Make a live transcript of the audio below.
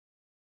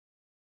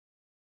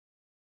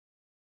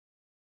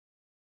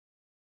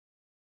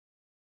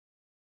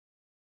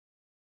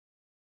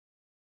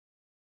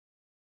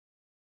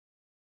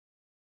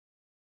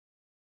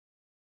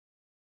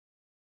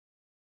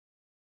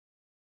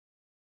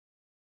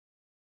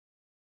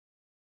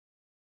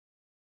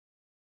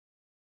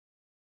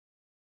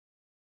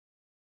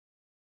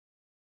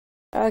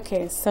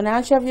Okay, so now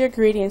that you have your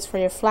ingredients for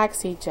your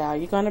flaxseed gel,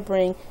 you're going to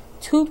bring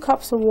 2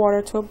 cups of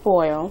water to a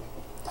boil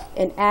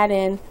and add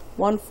in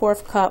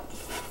 1/4 cup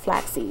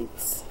flax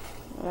seeds.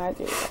 What I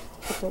do is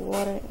put the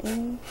water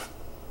in,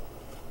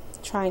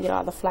 try and get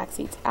all the flax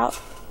seeds out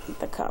of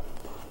the cup,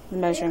 the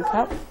measuring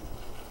cup.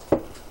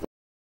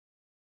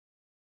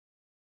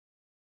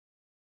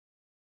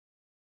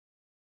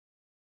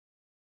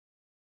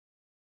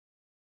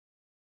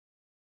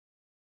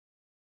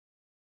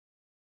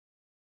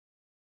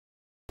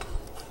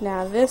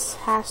 Now this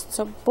has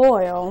to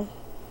boil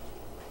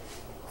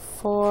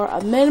for a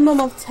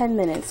minimum of 10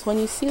 minutes. When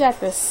you see that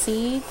the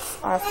seeds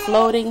are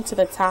floating to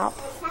the top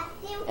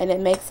and it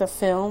makes a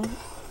film,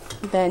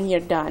 then you're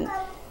done.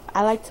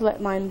 I like to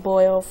let mine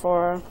boil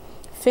for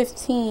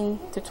 15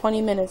 to 20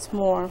 minutes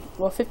more,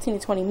 well 15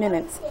 to 20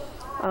 minutes,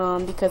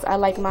 because I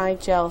like my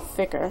gel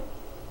thicker.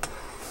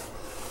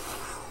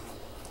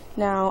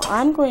 Now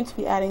I'm going to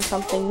be adding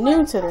something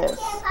new to this.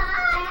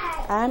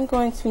 I'm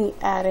going to be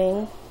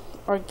adding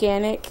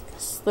organic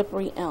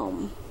slippery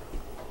elm.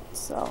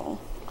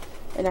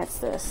 And that's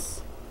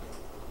this.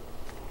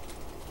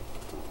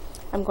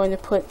 I'm going to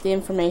put the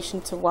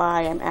information to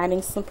why I'm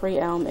adding slippery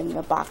elm in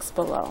the box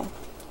below.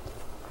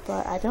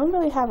 But I don't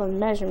really have a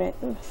measurement.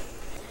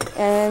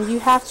 And you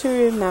have to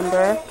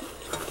remember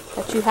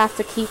that you have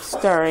to keep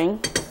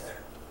stirring.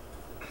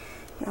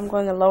 I'm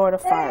going to lower the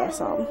fire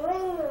some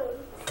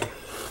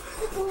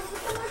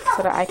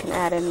so that I can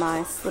add in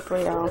my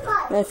slippery elm.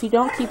 And if you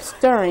don't keep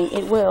stirring,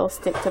 it will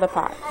stick to the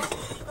pot.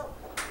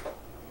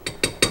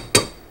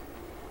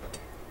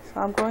 So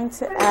I'm going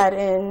to add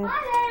in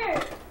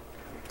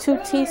 2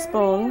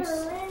 teaspoons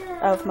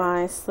of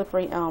my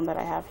slippery elm that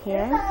I have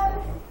here.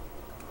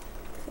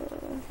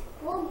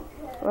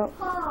 Well,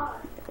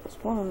 there goes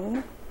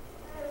 1.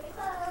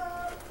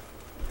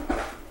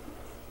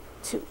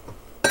 2.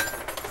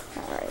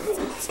 Alright, let's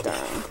keep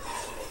stirring.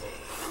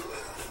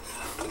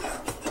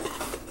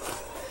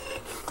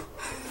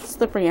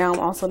 Slippery elm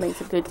also makes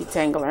a good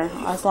detangler,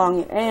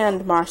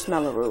 and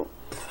marshmallow root.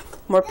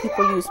 More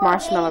people use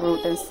marshmallow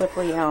root than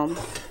slippery elm.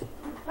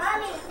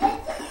 Mommy,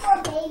 this is for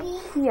baby.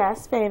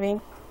 Yes, baby.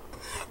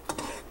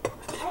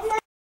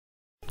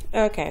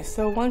 Okay,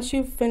 so once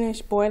you've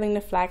finished boiling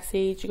the flax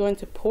seeds, you're going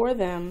to pour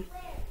them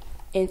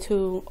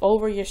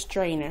over your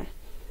strainer.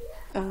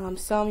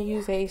 Some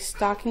use a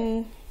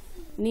stocking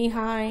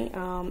knee-high.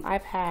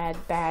 I've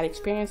had bad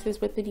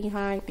experiences with the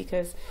knee-high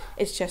because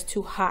it's just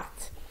too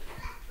hot.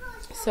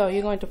 So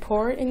you're going to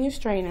pour it in your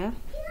strainer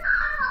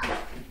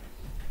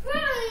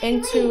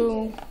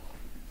into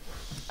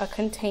a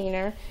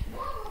container.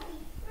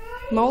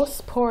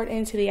 Most pour it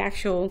into the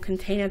actual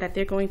container that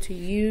they're going to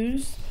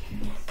use,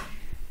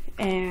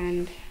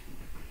 and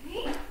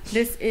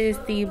this is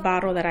the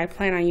bottle that I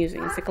plan on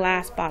using. It's a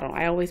glass bottle.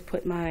 I always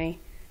put my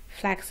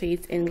flax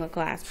seeds in a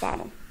glass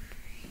bottle,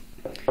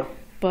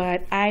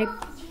 but I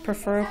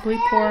preferably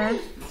pour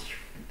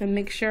the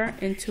mixture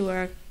into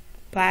a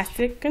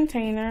plastic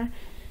container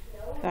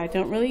that I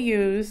don't really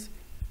use,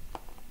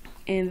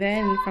 and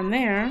then from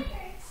there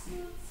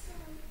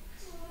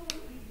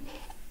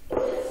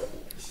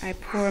I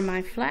pour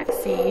my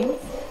flaxseed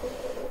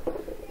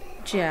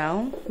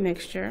gel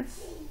mixture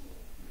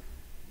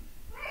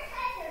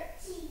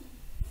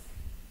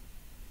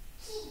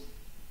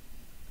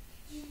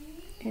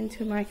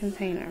into my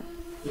container,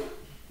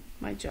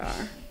 my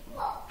jar.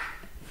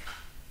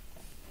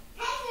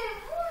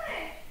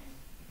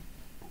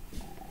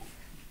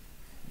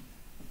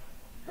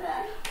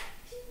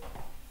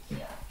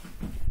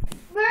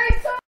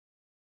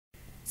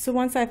 So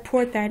once I've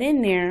poured that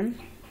in there,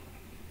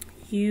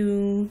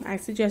 I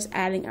suggest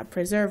adding a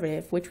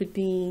preservative, which would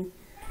be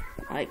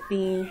like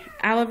the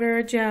aloe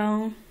vera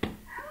gel,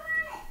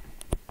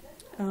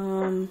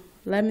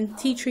 lemon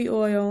tea tree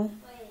oil,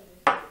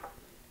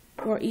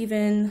 or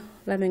even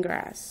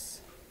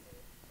lemongrass.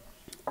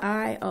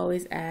 I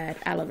always add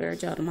aloe vera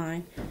gel to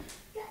mine.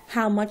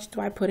 How much do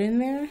I put in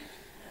there?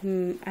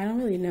 I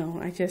don't really know.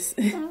 I just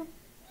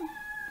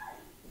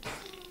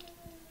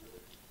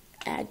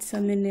add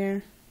some in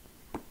there.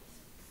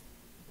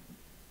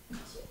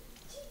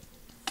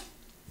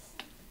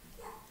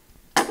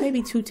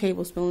 Maybe 2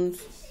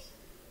 tablespoons.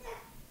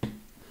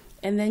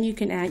 And then you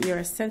can add your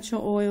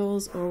essential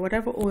oils or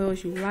whatever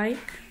oils you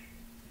like.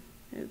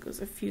 There goes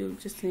a few,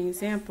 just an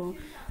example.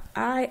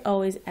 I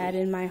always add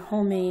in my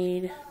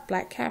homemade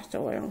black castor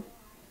oil.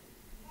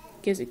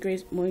 Gives it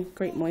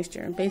great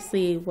moisture. And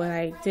basically what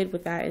I did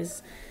with that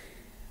is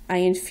I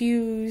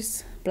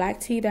infused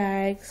black tea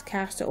bags,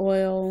 castor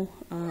oil,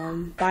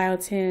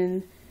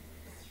 biotin,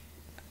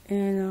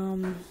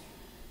 and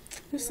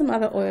there's some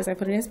other oils I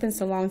put in. It's been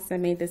so long since I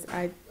made this,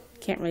 I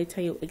can't really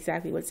tell you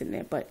exactly what's in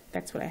there, but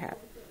that's what I have.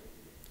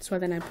 So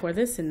then I pour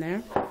this in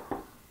there.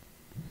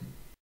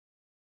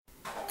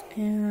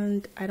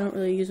 And I don't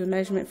really use a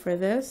measurement for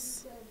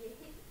this.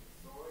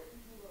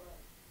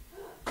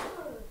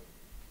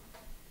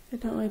 I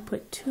don't really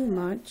put too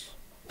much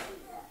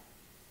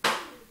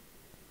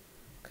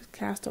because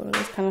castor oil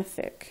is kind of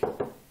thick.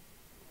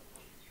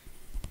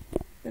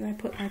 Then I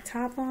put my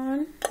top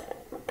on.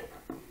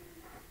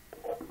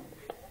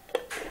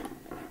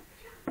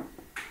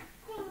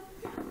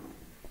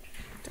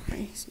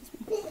 excuse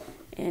me,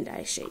 and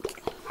I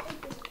shake.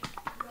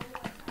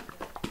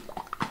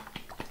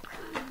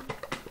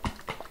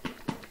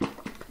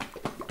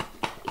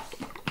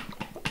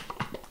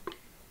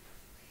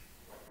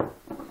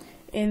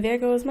 And there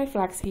goes my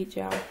flaxseed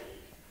gel.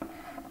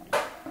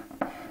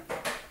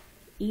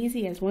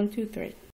 Easy as 1, 2, 3.